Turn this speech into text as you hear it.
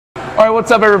All right,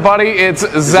 what's up, everybody? It's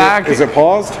Zach. Is it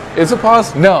paused? Is it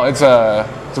paused? No, it's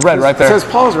red right there. It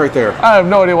says pause right there. I have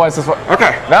no idea why it says.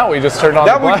 Okay. Now we just turned on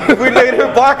the black. We made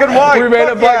it black and white. We made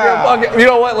it black and white. You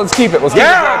know what? Let's keep it. Let's keep it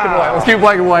black and white. Let's keep it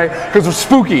black and white because we're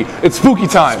spooky. It's spooky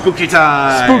time. Spooky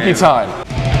time. Spooky time.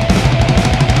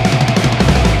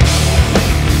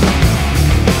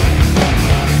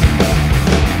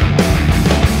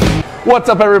 What's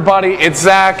up, everybody? It's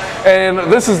Zach, and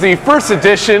this is the first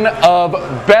edition of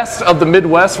Best of the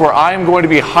Midwest, where I am going to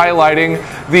be highlighting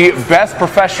the best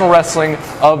professional wrestling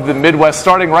of the Midwest,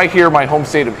 starting right here in my home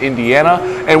state of Indiana.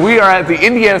 And we are at the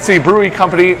Indiana City Brewery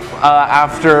Company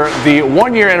after the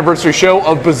one-year anniversary show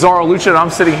of Bizarro Lucha, and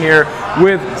I'm standing here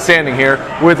with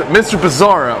Mr.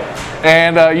 Bizzaro.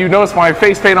 And you notice my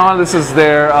face paint on. This is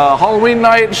their Halloween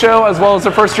night show as well as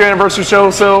their first-year anniversary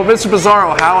show. So, Mr.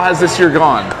 Bizzaro, how has this year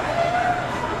gone?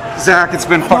 Zach, it's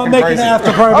been fucking crazy.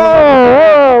 Fantastic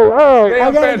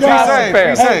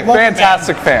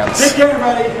fans. Take care,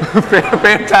 buddy.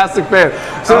 Fantastic fans.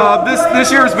 So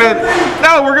this year has been,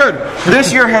 no, we're good.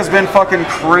 This year has been fucking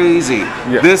crazy.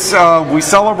 Yeah. This, we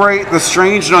celebrate the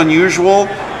strange and unusual.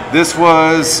 This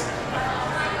was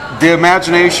the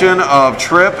imagination of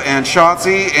Trip and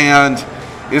Shotzi, and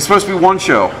it's supposed to be one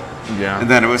show. Yeah. And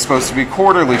then it was supposed to be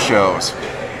quarterly shows.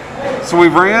 So we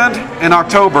ran in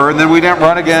October, and then we didn't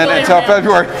run again until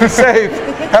February. Safe.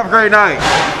 Have a great night.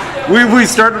 We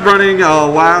started running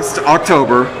last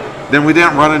October, then we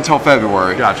didn't run until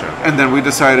February. Gotcha. And then we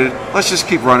decided, let's just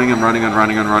keep running and running and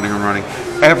running and running and running.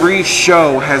 Every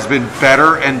show has been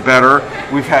better and better.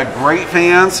 We've had great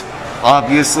fans,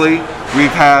 obviously.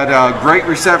 We've had great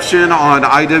reception on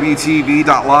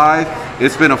IWTV.live.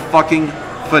 It's been a fucking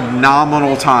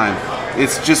phenomenal time.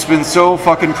 It's just been so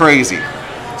fucking crazy.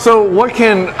 So what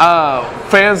can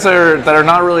fans that are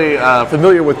not really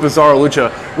familiar with Bizarro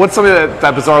Lucha, what's something that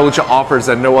Bizarro Lucha offers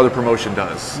that no other promotion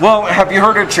does? Well, have you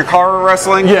heard of Chikara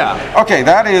Wrestling? Yeah. Okay,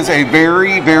 that is a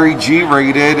very, very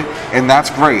G-rated, and that's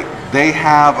great. They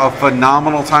have a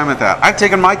phenomenal time at that. I've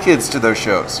taken my kids to those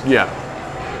shows. Yeah.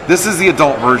 This is the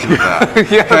adult version of that.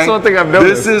 Yeah, that's one thing I've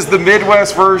noticed. This is the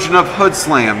Midwest version of Hood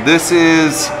Slam. This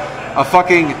is a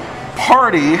fucking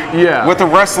party with a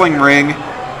wrestling ring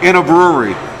in a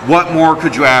brewery. What more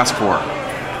could you ask for?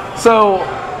 So,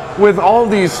 with all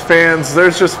these fans,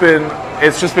 it's just been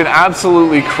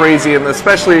absolutely crazy, and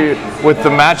especially with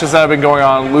the matches that have been going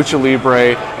on, Lucha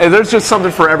Libre, and there's just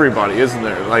something for everybody, isn't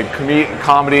there? Like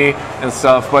comedy and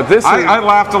stuff. But this, I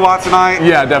laughed a lot tonight.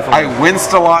 Yeah, definitely. I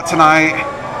winced a lot tonight.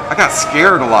 I got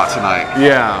scared a lot tonight.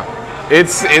 Yeah,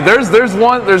 there's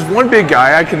one big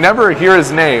guy. I can never hear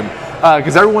his name.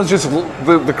 Because everyone's just,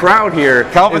 the crowd here.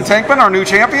 Calvin Tankman, our new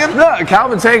champion? No,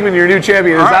 Calvin Tankman, your new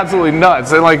champion, is absolutely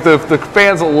nuts. And like the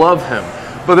fans love him.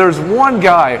 But there's one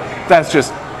guy that's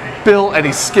just built and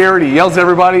he's scared. He yells at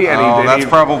everybody. And that's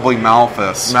probably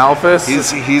Malphus. Malphus?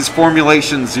 He's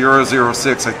Formulation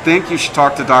 006. I think you should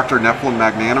talk to Dr. Nephalim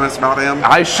Magnanimous about him.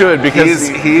 I should, because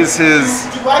he's his.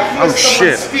 Do I hear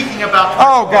someone speaking about?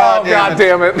 Oh God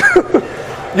damn it!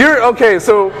 You're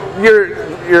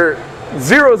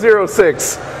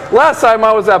 006. Last time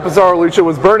I was at Bizarro Lucha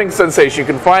was Burning Sensation. You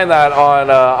can find that on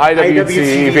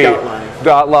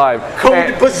IWTV.live.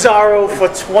 Code Bizzaro for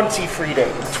 20 free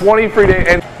days. 20 free days.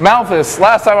 And Malphus,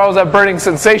 last time I was at Burning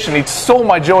Sensation, he stole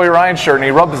my Joey Ryan shirt and he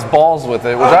rubbed his balls with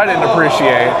it, which I didn't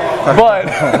appreciate.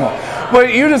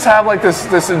 But you just have like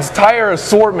this entire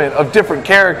assortment of different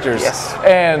characters. Yes.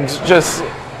 And just,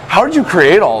 how did you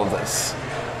create all of this?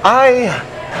 I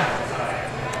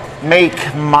make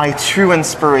my true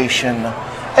inspiration,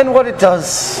 and what it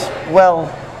does, well,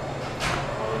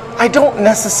 I don't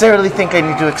necessarily think I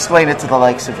need to explain it to the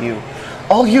likes of you.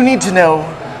 All you need to know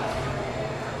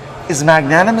is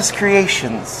Magnanimous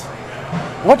Creations.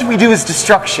 What we do is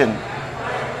destruction.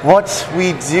 What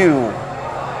we do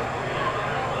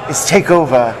is take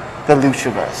over the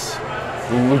Luchaverse.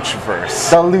 The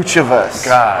Luchaverse. The Luchaverse.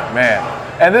 God, man.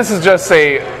 And this is just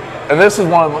this is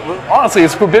one of, honestly,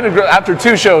 it's been, after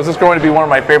 2 shows, it's going to be one of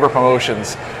my favorite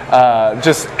promotions,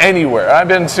 just anywhere. I've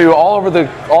been to all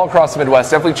across the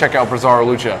Midwest. Definitely check out Bizarro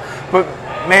Lucha. But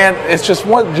man, it's just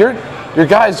your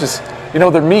guys just,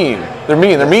 they're mean. They're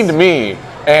mean to me.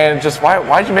 And just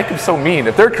why'd you make them so mean?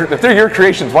 If they're your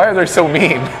creations, why are they so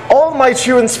mean? All my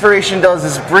true inspiration does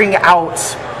is bring out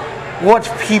what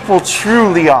people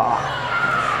truly are.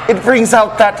 It brings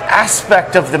out that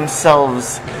aspect of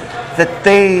themselves that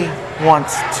they want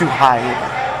to hide.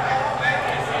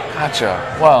 Gotcha.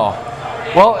 Well,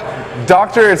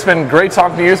 Doctor, it's been great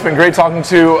talking to you. It's been great talking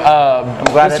to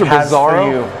Mr.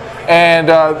 Bizzaro. And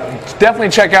definitely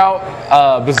check out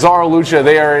Bizarro Lucha.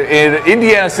 They are in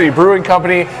Indiana City Brewing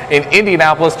Company in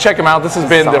Indianapolis. Check them out. This has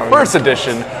been the first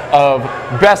edition of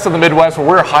Best of the Midwest, where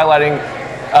we're highlighting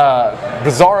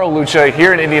Bizarro Lucha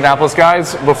here in Indianapolis.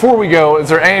 Guys, before we go, is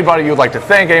there anybody you'd like to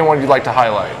thank, anyone you'd like to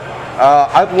highlight?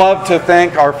 I'd love to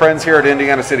thank our friends here at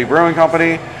Indiana City Brewing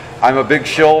Company. I'm a big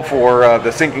shill for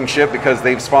the sinking ship because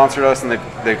they've sponsored us and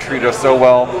they've treated us so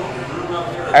well.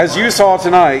 As you saw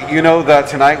tonight, you know that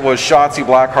tonight was Shotzi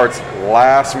Blackheart's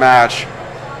last match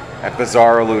at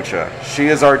Bizarro Lucha. She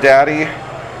is our daddy.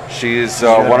 She's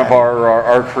one of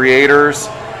our creators.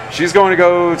 She's going to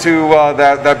go to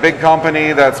that big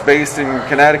company that's based in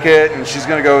Connecticut, and she's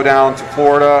going to go down to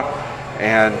Florida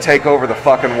and take over the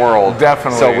fucking world.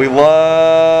 Definitely. So we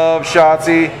love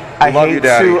Shotzi. We love you,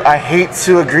 Daddy. I hate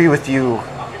to agree with you,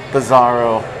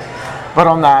 Bizzaro, but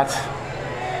on that,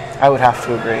 I would have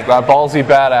to agree. That ballsy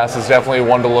badass is definitely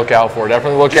one to look out for.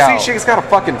 Definitely look out. See, she's got a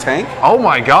fucking tank. Oh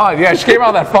my god, yeah, she came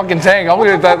out of that fucking tank. I'm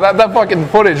looking at that fucking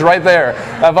footage right there.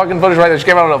 That fucking footage right there. She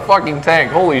came out of a fucking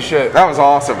tank. Holy shit. That was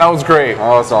awesome. That was great.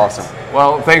 Oh, that's awesome.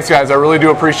 Well, thanks guys. I really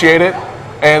do appreciate it.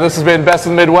 And this has been Best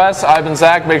of the Midwest. I've been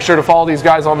Zach. Make sure to follow these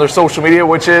guys on their social media,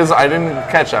 which is, I didn't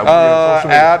catch that.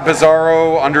 At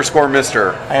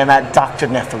Bizarro_Mister. I am at Dr.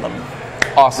 Nephalim.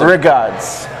 Awesome.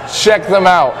 Regards. Check them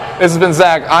out. This has been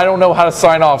Zach. I don't know how to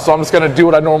sign off, so I'm just going to do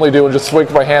what I normally do and just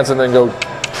wave my hands and then go,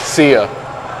 see ya.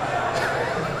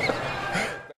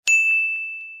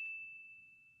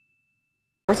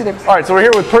 Percy Davis. All right, so we're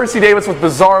here with Percy Davis with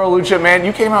Bizarro Lucha. Man,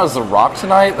 you came out as The Rock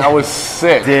tonight. That was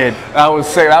sick. Did. That was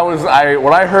sick.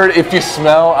 When I heard "If You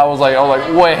Smell," I was like,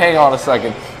 wait, hang on a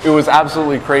second. It was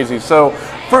absolutely crazy. So,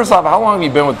 first off, how long have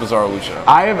you been with Bizarro Lucha?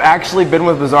 I have actually been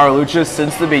with Bizarro Lucha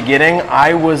since the beginning.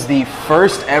 I was the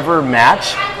first ever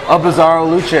match of Bizarro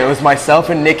Lucha. It was myself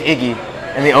and Nick Iggy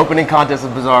in the opening contest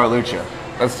of Bizarro Lucha.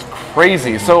 That's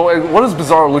crazy. So, what does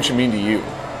Bizarro Lucha mean to you?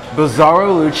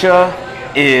 Bizarro Lucha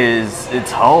is its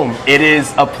home. It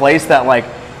is a place that like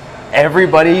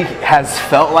everybody has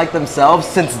felt like themselves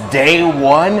since day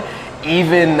one.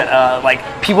 Even like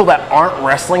people that aren't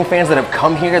wrestling fans that have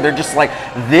come here, they're just like,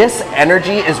 this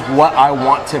energy is what I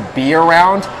want to be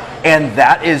around, and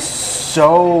that is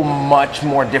so much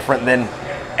more different than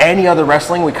any other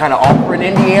wrestling we kind of offer in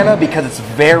Indiana, because it's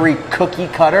very cookie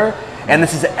cutter. And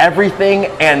this is everything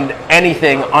and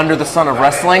anything under the sun of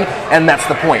wrestling, and that's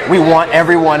the point. We want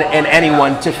everyone and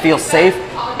anyone to feel safe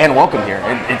and welcome here.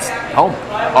 It's home.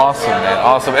 Awesome, man.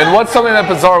 Awesome. And what's something that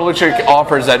Bizarro Lucha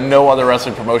offers that no other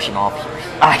wrestling promotion offers?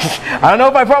 I don't know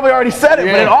if I probably already said it,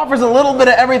 but it offers a little bit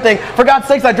of everything. For God's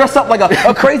sakes, I dressed up like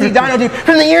a crazy dino dude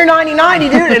from the year 1990,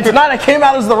 dude, and tonight I came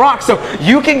out as The Rock. So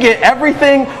you can get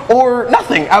everything or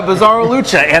nothing at Bizarro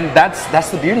Lucha, and that's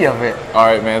the beauty of it. All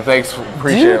right, man. Thanks.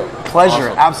 Appreciate it. Pleasure.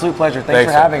 Awesome. Absolute pleasure.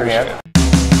 Thanks for having me, man.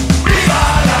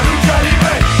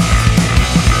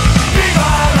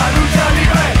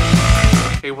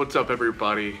 Hey, what's up,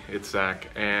 everybody? It's Zach,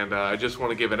 and I just want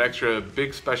to give an extra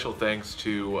big special thanks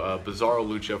to Bizarro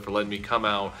Lucha for letting me come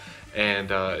out and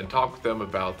talk with them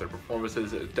about their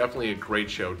performances. It's definitely a great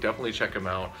show. Definitely check them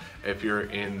out. If you're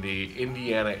in the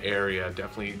Indiana area,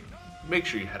 definitely make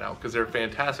sure you head out, because they're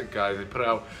fantastic guys. They put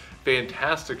out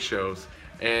fantastic shows,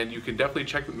 and you can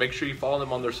definitely make sure you follow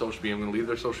them on their social media. I'm going to leave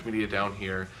their social media down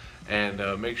here, and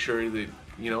make sure that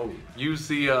use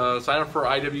the sign up for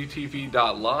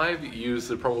iwtv.live, use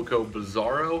the promo code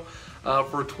Bizzaro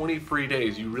for 20 free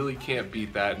days. You really can't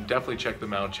beat that, and definitely check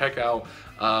them out. Check out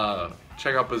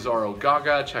Bizzaro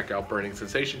Gaga, check out Burning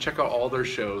Sensation, check out all their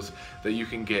shows that you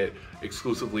can get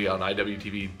exclusively on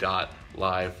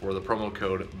iwtv.live for the promo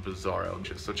code Bizzaro.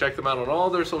 So check them out on all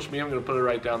their social media. I'm going to put it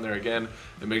right down there again,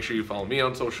 and make sure you follow me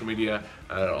on social media.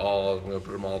 I'm going to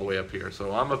put them all the way up here.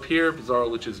 So I'm up here, Bizarro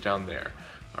Lucha is down there.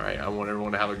 All right, I want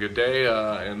everyone to have a good day,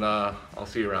 and I'll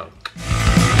see you around.